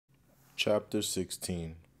Chapter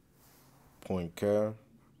 16. Poincare,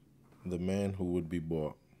 the man who would be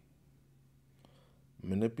bought.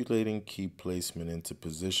 Manipulating key placement into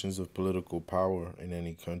positions of political power in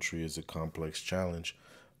any country is a complex challenge,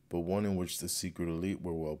 but one in which the secret elite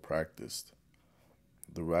were well practiced.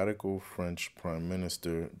 The radical French Prime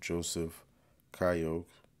Minister Joseph Caillaux,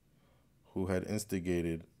 who had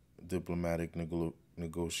instigated diplomatic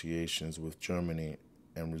negotiations with Germany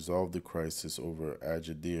and resolved the crisis over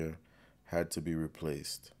Agadir, had to be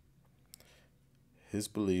replaced. His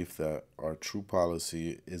belief that our true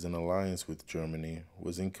policy is an alliance with Germany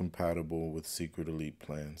was incompatible with secret elite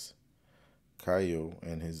plans. Caillaux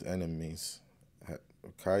and his enemies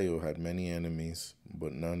Caillaux had many enemies,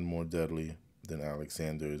 but none more deadly than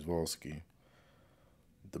Alexander Izvolsky,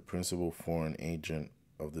 the principal foreign agent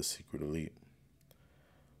of the secret elite.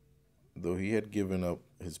 Though he had given up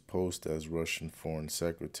his post as Russian Foreign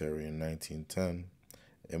Secretary in 1910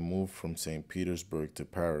 and moved from St. Petersburg to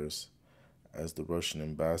Paris as the Russian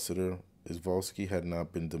ambassador, Izvolsky had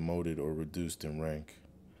not been demoted or reduced in rank.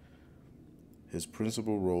 His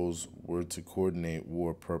principal roles were to coordinate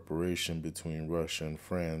war preparation between Russia and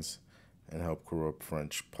France and help corrupt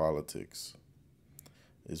French politics.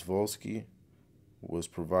 Izvolsky was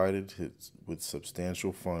provided with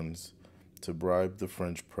substantial funds to bribe the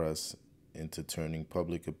French press into turning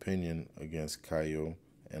public opinion against Caillaux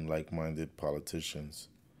and like-minded politicians.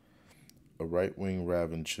 A right-wing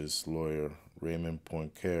revanchist lawyer, Raymond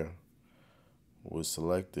Poincare, was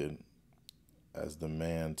selected as the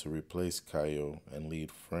man to replace Caillaux and lead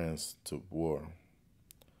France to war.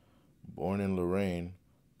 Born in Lorraine,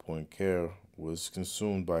 Poincare was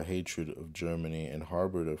consumed by hatred of Germany and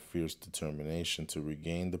harbored a fierce determination to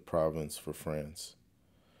regain the province for France.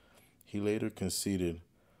 He later conceded,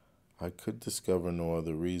 "I could discover no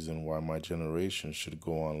other reason why my generation should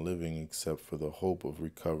go on living except for the hope of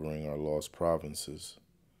recovering our lost provinces."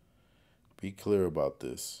 Be clear about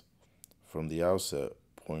this. From the outset,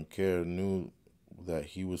 Poincare knew that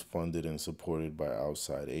he was funded and supported by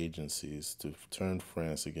outside agencies to turn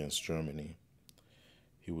France against Germany.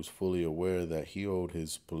 He was fully aware that he owed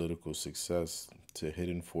his political success to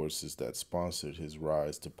hidden forces that sponsored his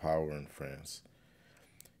rise to power in France.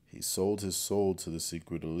 He sold his soul to the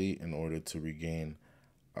secret elite in order to regain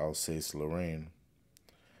Alsace-Lorraine.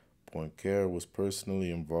 Poincare was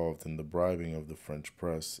personally involved in the bribing of the French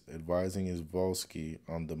press, advising Izvolsky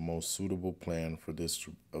on the most suitable plan for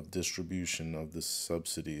distribution of the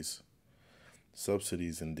subsidies.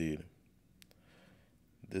 Subsidies, indeed.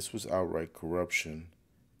 This was outright corruption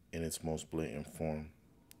in its most blatant form.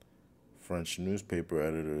 French newspaper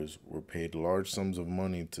editors were paid large sums of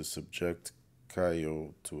money to subject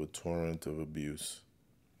Caillaux to a torrent of abuse.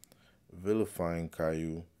 Vilifying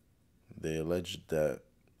Caillaux, they alleged that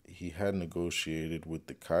he had negotiated with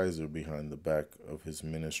the Kaiser behind the back of his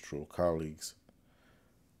ministerial colleagues,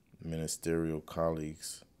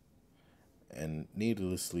 and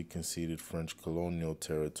needlessly conceded French colonial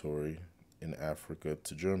territory in Africa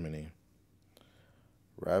to Germany.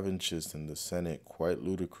 Revanchists in the Senate quite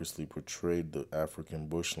ludicrously portrayed the African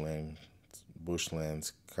bushlands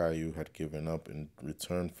Caillaux had given up in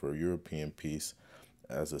return for European peace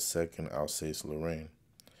as a second Alsace-Lorraine,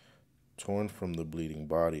 torn from the bleeding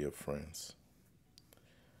body of France.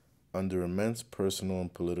 Under immense personal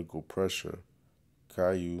and political pressure,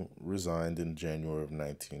 Caillaux resigned in January of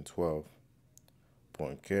 1912.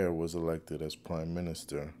 Poincare was elected as Prime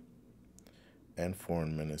Minister and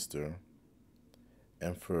Foreign Minister,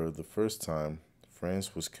 and for the first time,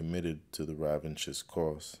 France was committed to the revanchist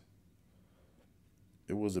cause.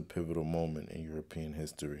 It was a pivotal moment in European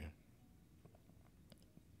history.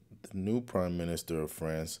 The new Prime Minister of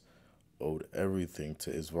France owed everything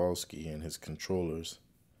to Izvolsky and his controllers.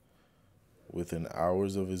 Within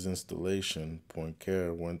hours of his installation,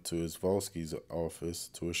 Poincare went to Izvolsky's office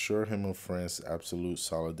to assure him of France's absolute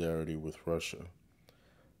solidarity with Russia.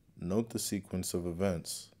 Note the sequence of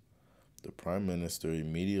events. The Prime Minister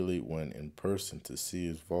immediately went in person to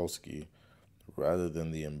see Izvolsky rather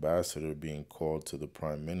than the ambassador being called to the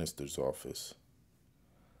Prime Minister's office.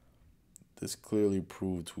 This clearly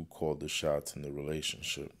proved who called the shots in the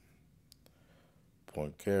relationship.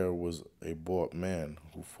 Poincare was a bought man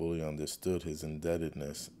who fully understood his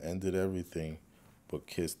indebtedness and did everything but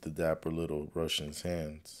kiss the dapper little Russian's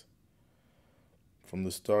hands. From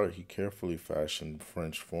the start, he carefully fashioned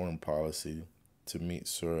French foreign policy to meet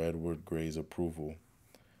Sir Edward Grey's approval,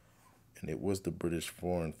 and it was the British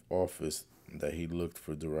Foreign Office that he looked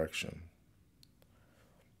for direction.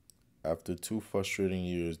 After 2 frustrating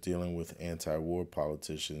years dealing with anti-war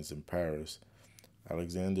politicians in Paris,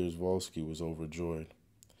 Alexander Izvolsky was overjoyed.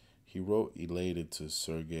 He wrote elated to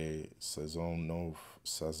Sergei Sazonov,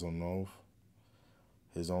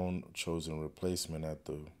 his own chosen replacement at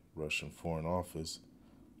the Russian Foreign Office,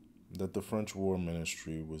 that the French War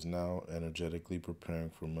Ministry was now energetically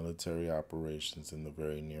preparing for military operations in the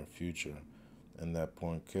very near future, and that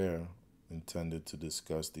Poincare intended to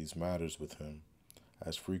discuss these matters with him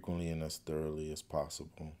as frequently and as thoroughly as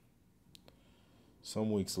possible.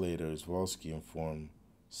 Some weeks later, Izvolsky informed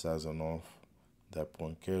Sazonov that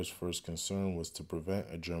Poincare's first concern was to prevent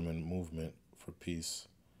a German movement for peace.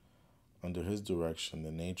 Under his direction,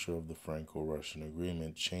 the nature of the Franco-Russian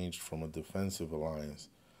agreement changed from a defensive alliance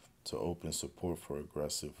to open support for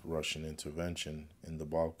aggressive Russian intervention in the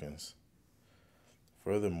Balkans.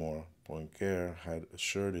 Furthermore, Poincare had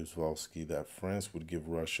assured Izvolsky that France would give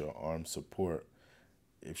Russia armed support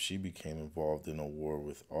if she became involved in a war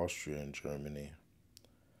with Austria and Germany.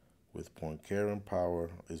 With Poincare in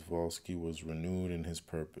power, Izvolsky was renewed in his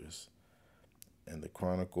purpose, and the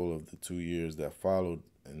chronicle of the 2 years that followed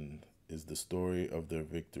is the story of their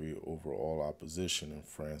victory over all opposition in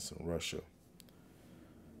France and Russia.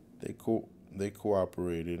 They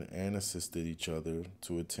cooperated and assisted each other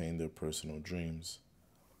to attain their personal dreams: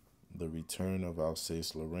 the return of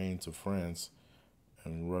Alsace-Lorraine to France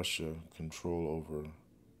and Russia control over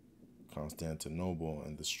Constantinople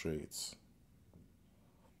and the Straits.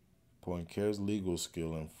 Poincare's legal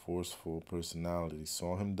skill and forceful personality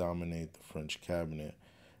saw him dominate the French cabinet,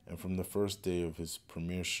 and from the first day of his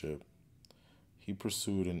premiership, he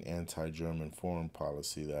pursued an anti-German foreign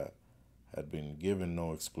policy that had been given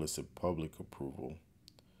no explicit public approval.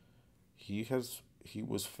 He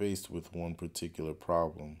was faced with one particular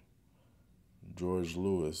problem. Georges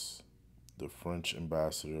Louis, the French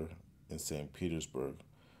ambassador in St. Petersburg,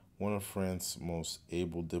 one of France's most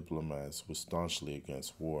able diplomats, was staunchly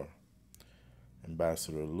against war.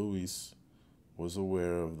 Ambassador Louis was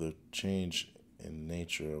aware of the change in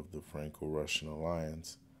nature of the Franco-Russian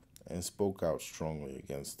alliance and spoke out strongly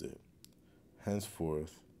against it.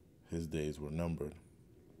 Henceforth, his days were numbered.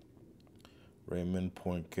 Raymond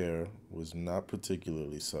Poincare was not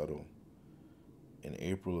particularly subtle. In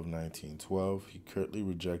April of 1912, he curtly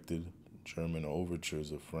rejected German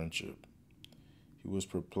overtures of friendship. He was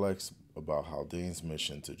perplexed about Haldane's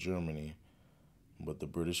mission to Germany, but the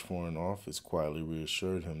British Foreign Office quietly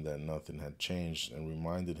reassured him that nothing had changed and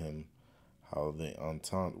reminded him how the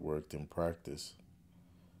Entente worked in practice.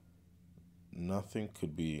 Nothing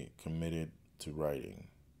could be committed to writing.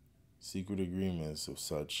 Secret agreements of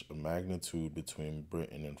such a magnitude between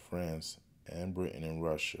Britain and France and Britain and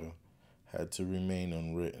Russia had to remain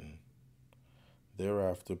unwritten.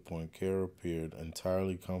 Thereafter, Poincare appeared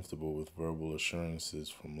entirely comfortable with verbal assurances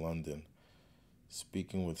from London,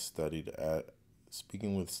 speaking with studied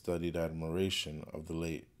admiration of the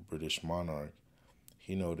late British monarch.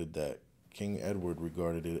 He noted that King Edward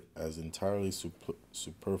regarded it as entirely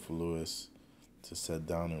superfluous to set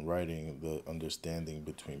down in writing the understanding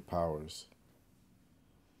between powers.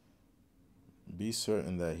 Be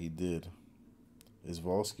certain that he did.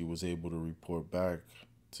 Izvolsky was able to report back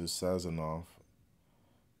to Sazonov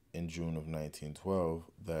in June of 1912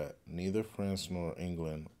 that neither France nor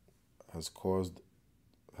England has cause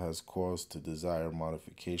to desire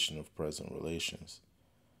modification of present relations.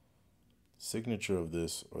 Signature of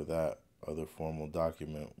this or that other formal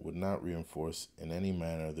document would not reinforce in any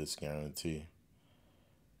manner this guarantee.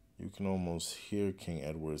 You can almost hear King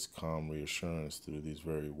Edward's calm reassurance through these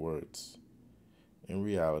very words. In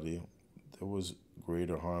reality, there was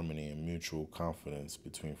greater harmony and mutual confidence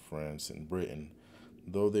between France and Britain,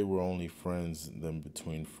 though they were only friends, than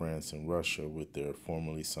between France and Russia with their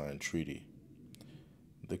formally signed treaty.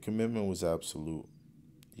 The commitment was absolute,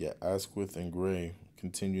 yet Asquith and Gray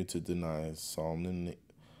continued to deny solemnly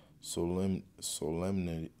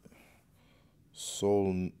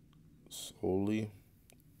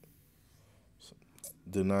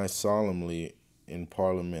in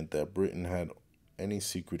Parliament that Britain had any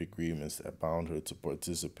secret agreements that bound her to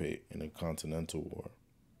participate in a continental war.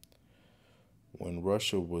 When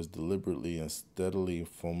Russia was deliberately and steadily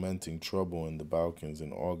fomenting trouble in the Balkans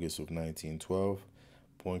in August of 1912,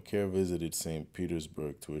 Poincare visited St.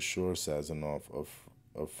 Petersburg to assure Sazonov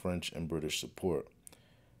of French and British support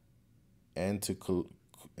and to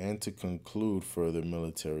conclude further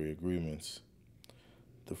military agreements.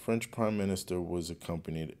 The French Prime Minister was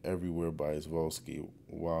accompanied everywhere by Izvolsky,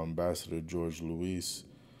 while Ambassador Georges Louis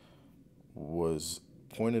was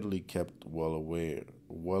pointedly kept well away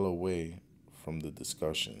from the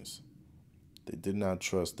discussions. They did not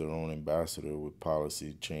trust their own ambassador with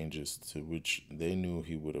policy changes to which they knew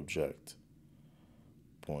he would object.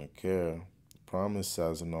 Poincare promised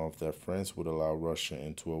Sazonov that France would allow Russia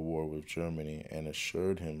into a war with Germany and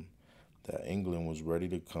assured him that England was ready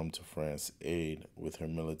to come to France's aid with her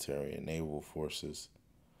military and naval forces.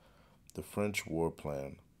 The French war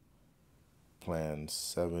plan, Plan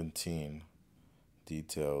 17,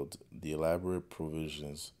 detailed the elaborate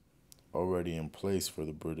provisions already in place for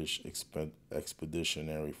the British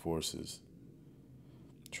expeditionary forces,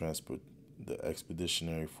 the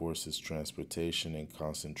expeditionary forces' transportation and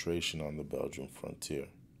concentration on the Belgian frontier.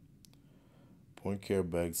 Poincare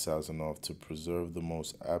begged Sazonov to preserve the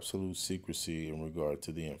most absolute secrecy in regard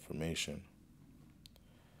to the information.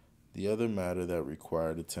 The other matter that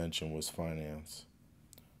required attention was finance.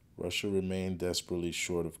 Russia remained desperately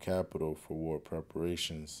short of capital for war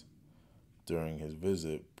preparations. During his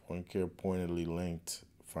visit, Poincare pointedly linked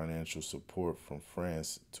financial support from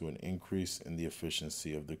France to an increase in the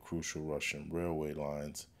efficiency of the crucial Russian railway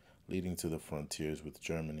lines leading to the frontiers with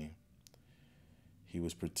Germany. He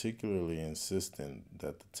was particularly insistent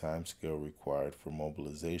that the timescale required for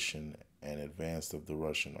mobilization and advance of the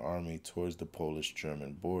Russian army towards the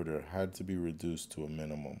Polish-German border had to be reduced to a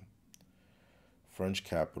minimum. French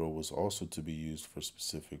capital was also to be used for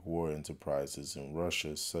specific war enterprises in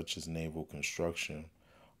Russia, such as naval construction,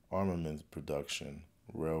 armament production,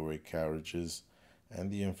 railway carriages,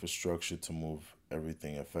 and the infrastructure to move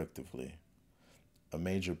everything effectively. A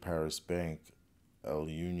major Paris bank,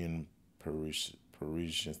 L'Union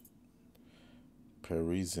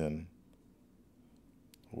Parisienne,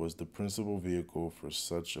 was the principal vehicle for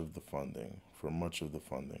much of the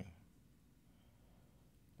funding.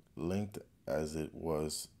 Linked as it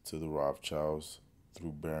was to the Rothschilds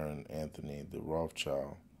through Baron Anthony de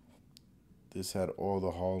Rothschild, this had all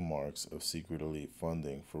the hallmarks of secret elite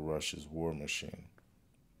funding for Russia's war machine.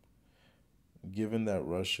 Given that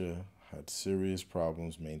Russia had serious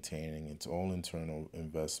problems maintaining its own internal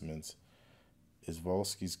investments,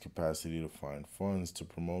 Izvolsky's capacity to find funds to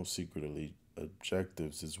promote secret elite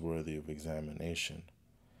objectives is worthy of examination.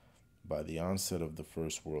 By the onset of the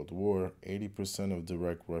First World War, 80% of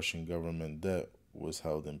direct Russian government debt was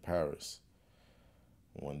held in Paris.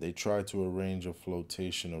 When they tried to arrange a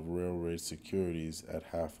flotation of railway securities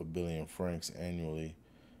at $500 million francs annually,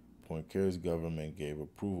 Poincare's government gave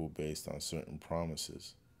approval based on certain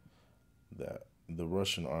promises that the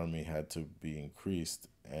Russian army had to be increased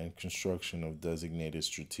and construction of designated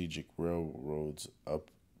strategic railroads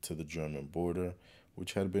up to the German border,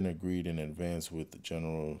 which had been agreed in advance with the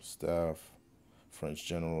French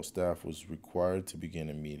General Staff, was required to begin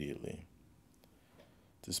immediately.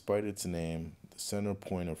 Despite its name, the center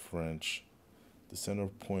point of French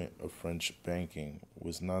banking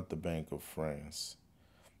was not the Bank of France.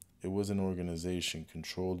 It was an organization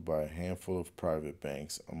controlled by a handful of private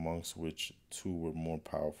banks, amongst which two were more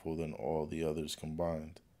powerful than all the others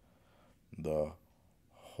combined: the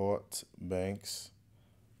Haute Banks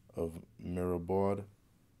of Mirabaud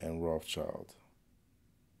and Rothschild.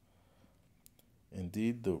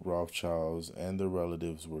 Indeed, the Rothschilds and their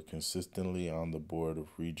relatives were consistently on the board of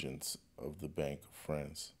regents of the Bank of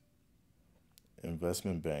France.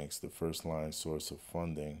 Investment banks, the first-line source of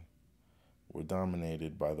funding, were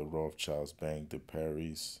dominated by the Rothschilds' Banque de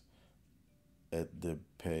Paris et de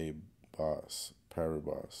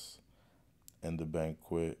Paribas, and the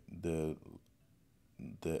Banque de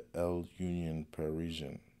l'Union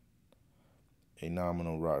Parisienne, a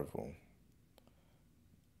nominal rival.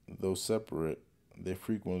 Though separate, they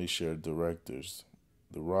frequently shared directors.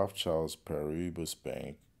 The Rothschilds' Paribas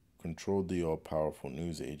Bank controlled the all-powerful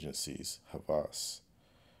news agencies, Havas,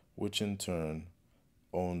 which in turn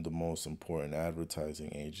owned the most important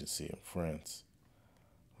advertising agency in France.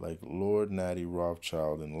 Like Lord Natty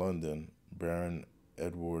Rothschild in London, Baron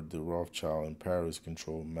Edward de Rothschild in Paris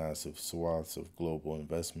controlled massive swaths of global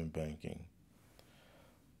investment banking.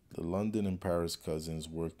 The London and Paris cousins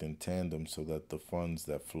worked in tandem so that the funds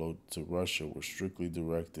that flowed to Russia were strictly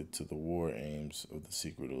directed to the war aims of the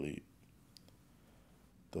secret elite.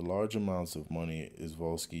 The large amounts of money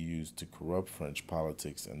Izvolsky used to corrupt French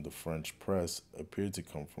politics and the French press appeared to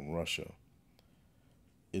come from Russia.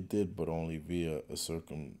 It did, but only via a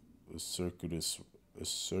circuitous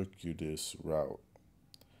route.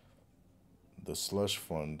 The slush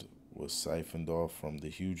fund was siphoned off from the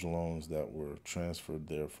huge loans that were transferred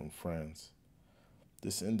there from France.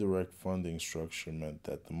 This indirect funding structure meant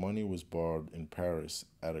that the money was borrowed in Paris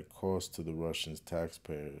at a cost to the Russian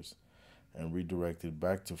taxpayers and redirected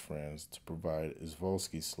back to France to provide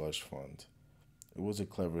Izvolsky's slush fund. It was a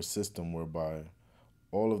clever system whereby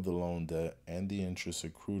all of the loan debt and the interest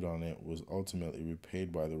accrued on it was ultimately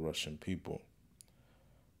repaid by the Russian people.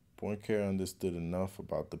 Poincare understood enough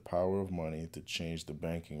about the power of money to change the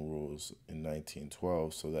banking rules in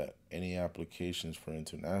 1912 so that any applications for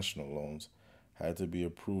international loans had to be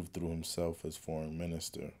approved through himself as foreign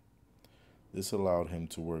minister. This allowed him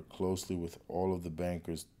to work closely with all of the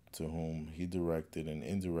bankers to whom he directed and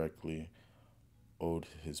indirectly owed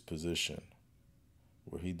his position,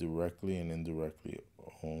 where he directly and indirectly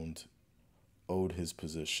owned owed his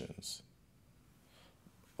positions,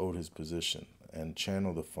 owed his position, and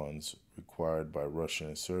channel the funds required by Russia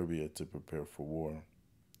and Serbia to prepare for war.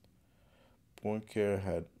 Poincare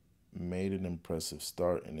had made an impressive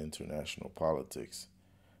start in international politics,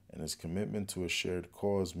 and his commitment to a shared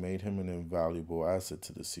cause made him an invaluable asset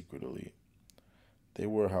to the secret elite. They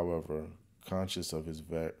were, however, conscious of his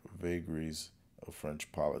vagaries of French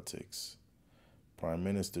politics. Prime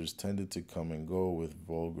ministers tended to come and go with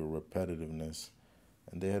vulgar repetitiveness,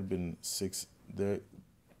 and there had been six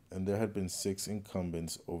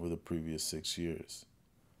incumbents over the previous 6 years.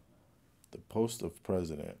 The post of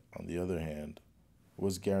president, on the other hand,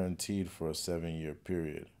 was guaranteed for a 7-year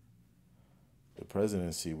period. The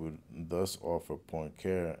presidency would thus offer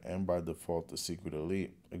Poincare, and by default the secret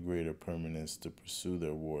elite, a greater permanence to pursue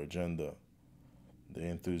their war agenda. They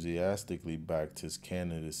enthusiastically backed his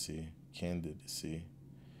candidacy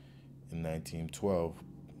in 1912,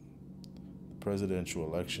 the presidential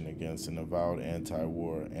election against an avowed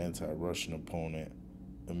anti-war, anti-Russian opponent,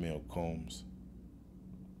 Emil Combes.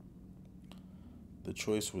 The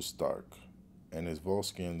choice was stark, and as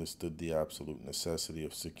Volsky understood the absolute necessity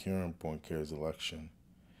of securing Poincare's election,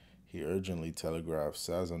 he urgently telegraphed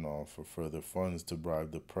Sazonov for further funds to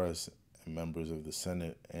bribe the press and members of the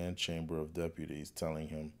Senate and Chamber of Deputies, telling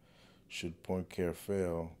him, should Poincare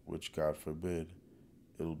fail, which God forbid,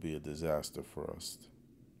 it'll be a disaster for us.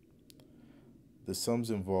 The sums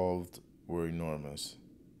involved were enormous.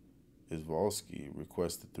 Izvolsky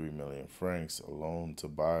requested 3 million francs alone to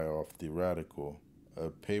buy off the Radical, a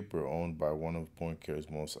paper owned by one of Poincare's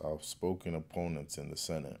most outspoken opponents in the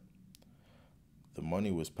Senate. The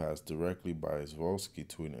money was passed directly by Izvolsky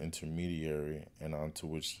to an intermediary and onto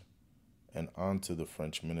the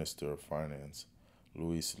French Minister of Finance,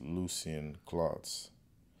 Louis Lucien Clots,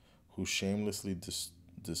 who shamelessly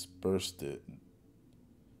dispersed it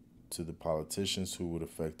to the politicians who would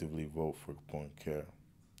effectively vote for Poincare.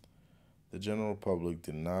 The general public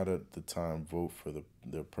did not at the time vote for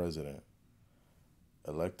their president.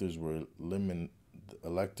 Electors were limited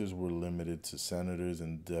to senators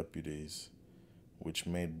and deputies, which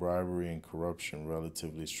made bribery and corruption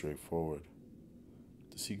relatively straightforward.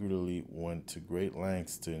 The secret elite went to great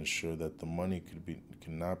lengths to ensure that the money could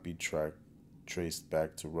not be traced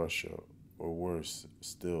back to Russia, or worse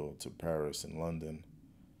still, to Paris and London.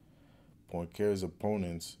 Poincare's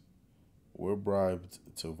opponents were bribed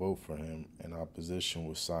to vote for him, and opposition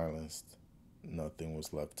was silenced. Nothing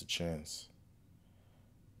was left to chance.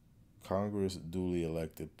 Congress duly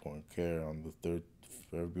elected Poincare on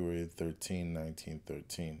February 13,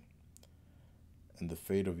 1913, and the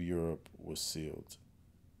fate of Europe was sealed.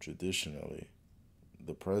 Traditionally,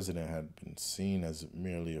 the president had been seen as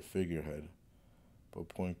merely a figurehead, but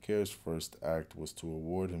Poincare's first act was to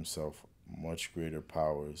award himself much greater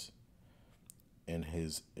powers. In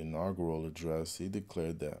his inaugural address, he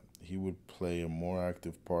declared that he would play a more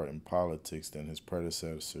active part in politics than his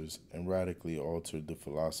predecessors and radically altered the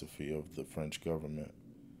philosophy of the French government.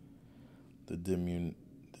 The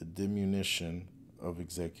diminution of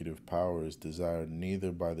executive power is desired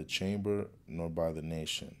neither by the chamber nor by the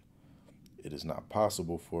nation. It is not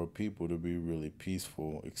possible for a people to be really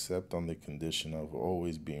peaceful except on the condition of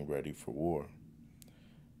always being ready for war.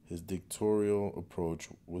 His dictatorial approach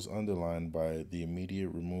was underlined by the immediate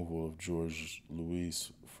removal of Georges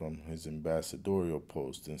Louis from his ambassadorial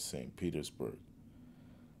post in St. Petersburg.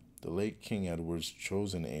 The late King Edward's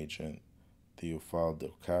chosen agent, Théophile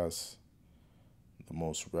Delcasse, the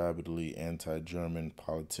most rabidly anti-German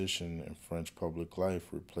politician in French public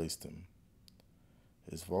life, replaced him.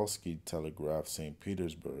 Izvolsky telegraphed St.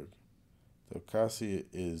 Petersburg, Delcasse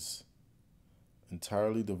is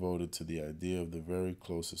entirely devoted to the idea of the very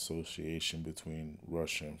close association between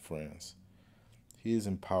Russia and France. He is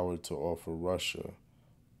empowered to offer Russia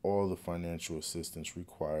all the financial assistance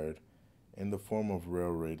required in the form of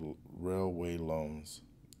railway loans.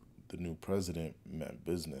 The new president meant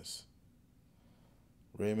business.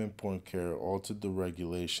 Raymond Poincare altered the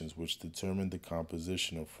regulations which determined the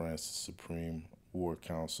composition of France's Supreme War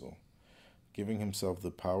Council, giving himself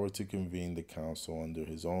the power to convene the council under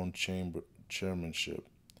his own chairmanship.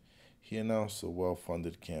 He announced a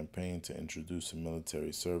well-funded campaign to introduce a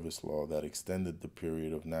military service law that extended the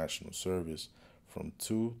period of national service from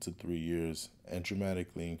 2 to 3 years and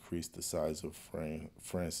dramatically increased the size of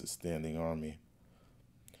France's standing army.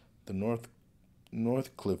 The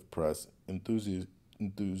Northcliffe Press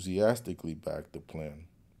enthusiastically backed the plan.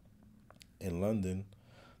 In London,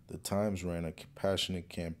 the Times ran a passionate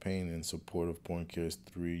campaign in support of Poincare's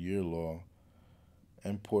 3-year law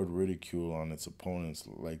and poured ridicule on its opponents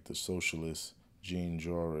like the socialist Jean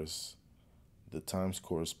Jaurès. The Times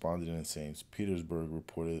correspondent in St. Petersburg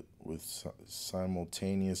reported with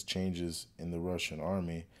simultaneous changes in the Russian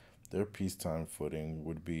army, their peacetime footing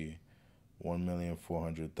would be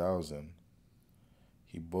 1,400,000.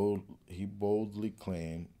 He boldly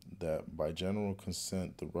claimed that by general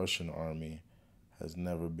consent the Russian army has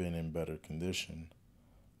never been in better condition,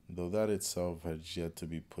 though that itself has yet to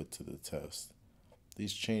be put to the test.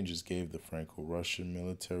 These changes gave the Franco-Russian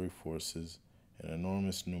military forces an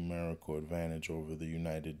enormous numerical advantage over the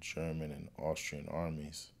united German and Austrian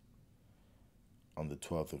armies. On the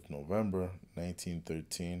 12th of November,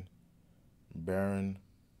 1913, Baron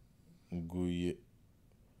Guillaume,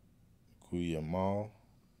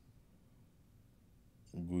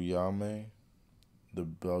 the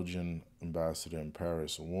Belgian ambassador in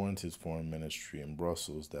Paris, warned his foreign ministry in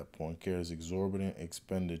Brussels that Poincare's exorbitant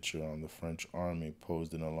expenditure on the French army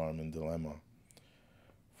posed an alarming dilemma.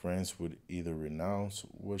 France would either renounce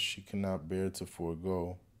what she cannot bear to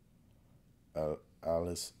forego,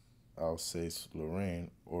 Alsace-Lorraine,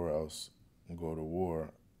 or else go to war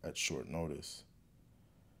at short notice.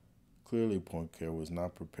 Clearly, Poincare was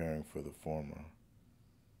not preparing for the former.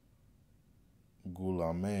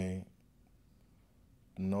 Guillaume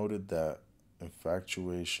noted that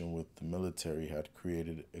infatuation with the military had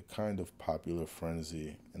created a kind of popular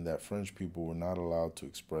frenzy and that French people were not allowed to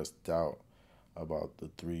express doubt about the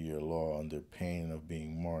 3-year law under pain of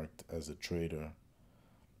being marked as a traitor.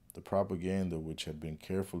 The propaganda, which had been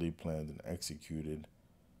carefully planned and executed,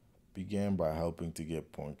 began by helping to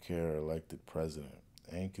get Poincare elected president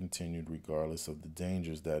and continued regardless of the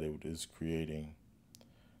dangers that it is creating.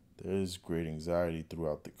 There is great anxiety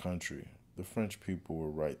throughout the country. The French people were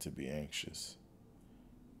right to be anxious.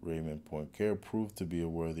 Raymond Poincare proved to be a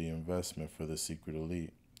worthy investment for the secret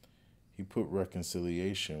elite. He put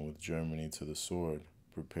reconciliation with Germany to the sword,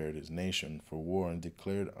 prepared his nation for war, and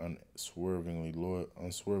declared unswerving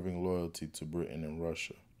loyalty to Britain and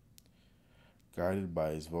Russia. Guided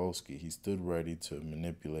by Izvolsky, he stood ready to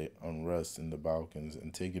manipulate unrest in the Balkans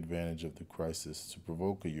and take advantage of the crisis to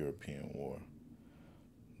provoke a European war.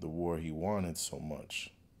 The war he wanted so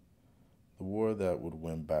much. The war that would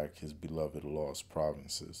win back his beloved lost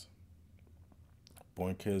provinces.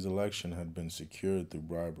 Poincare's election had been secured through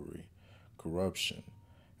bribery, corruption,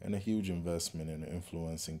 and a huge investment in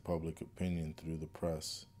influencing public opinion through the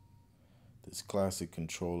press. This classic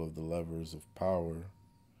control of the levers of power,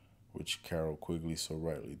 which Carroll Quigley so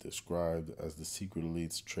rightly described as the secret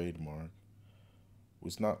elite's trademark,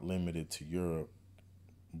 was not limited to Europe,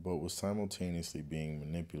 but was simultaneously being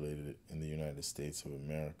manipulated in the United States of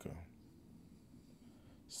America.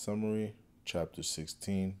 Summary, Chapter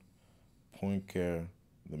 16, Poincare,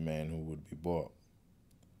 the man who would be bought.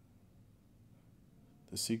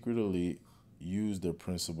 The secret elite used their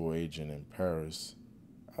principal agent in Paris,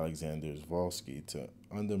 Alexander Izvolsky, to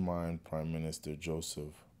undermine Prime Minister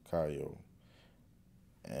Joseph Caillaux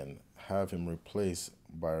and have him replaced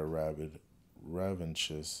by a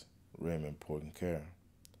ravenous Raymond Poincare.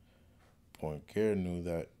 Poincare knew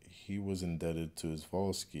that he was indebted to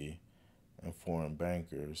Izvolsky and foreign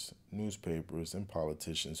bankers, newspapers, and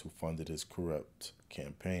politicians who funded his corrupt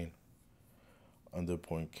campaign. Under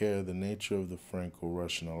Poincare, the nature of the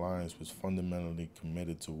Franco-Russian alliance was fundamentally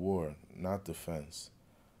committed to war, not defense.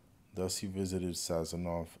 Thus he visited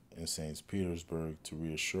Sazonov in St. Petersburg to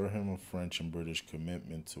reassure him of French and British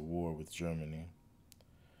commitment to war with Germany.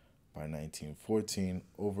 By 1914,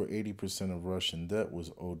 over 80% of Russian debt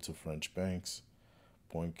was owed to French banks.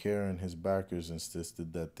 Poincare and his backers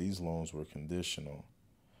insisted that these loans were conditional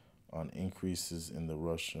on increases in the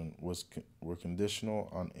Russian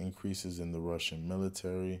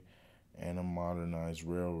military and a modernized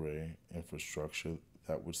railway infrastructure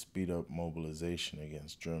that would speed up mobilization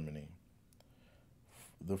against Germany.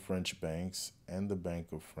 The French banks and the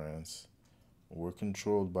Bank of France were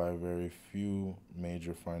controlled by very few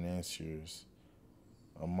major financiers,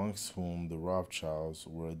 amongst whom the Rothschilds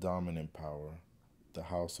were a dominant power. The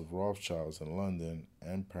House of Rothschilds in London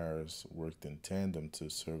and Paris worked in tandem to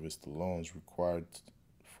service the loans required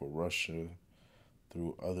for Russia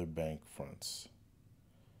through other banking fronts.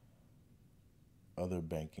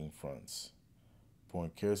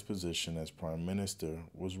 Poincare's position as prime minister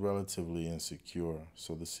was relatively insecure,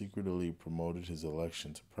 so the secret elite promoted his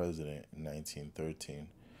election to president in 1913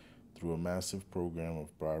 through a massive program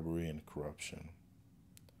of bribery and corruption.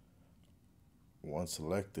 Once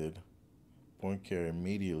elected, Poincare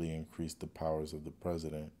immediately increased the powers of the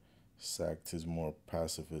president, sacked his more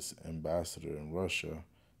pacifist ambassador in Russia,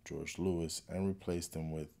 George Louis, and replaced him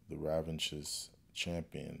with the rapacious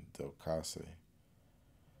champion Delcasse.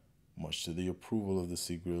 Much to the approval of the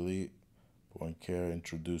secret elite, Poincare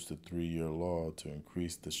introduced a 3-year law to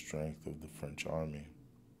increase the strength of the French army.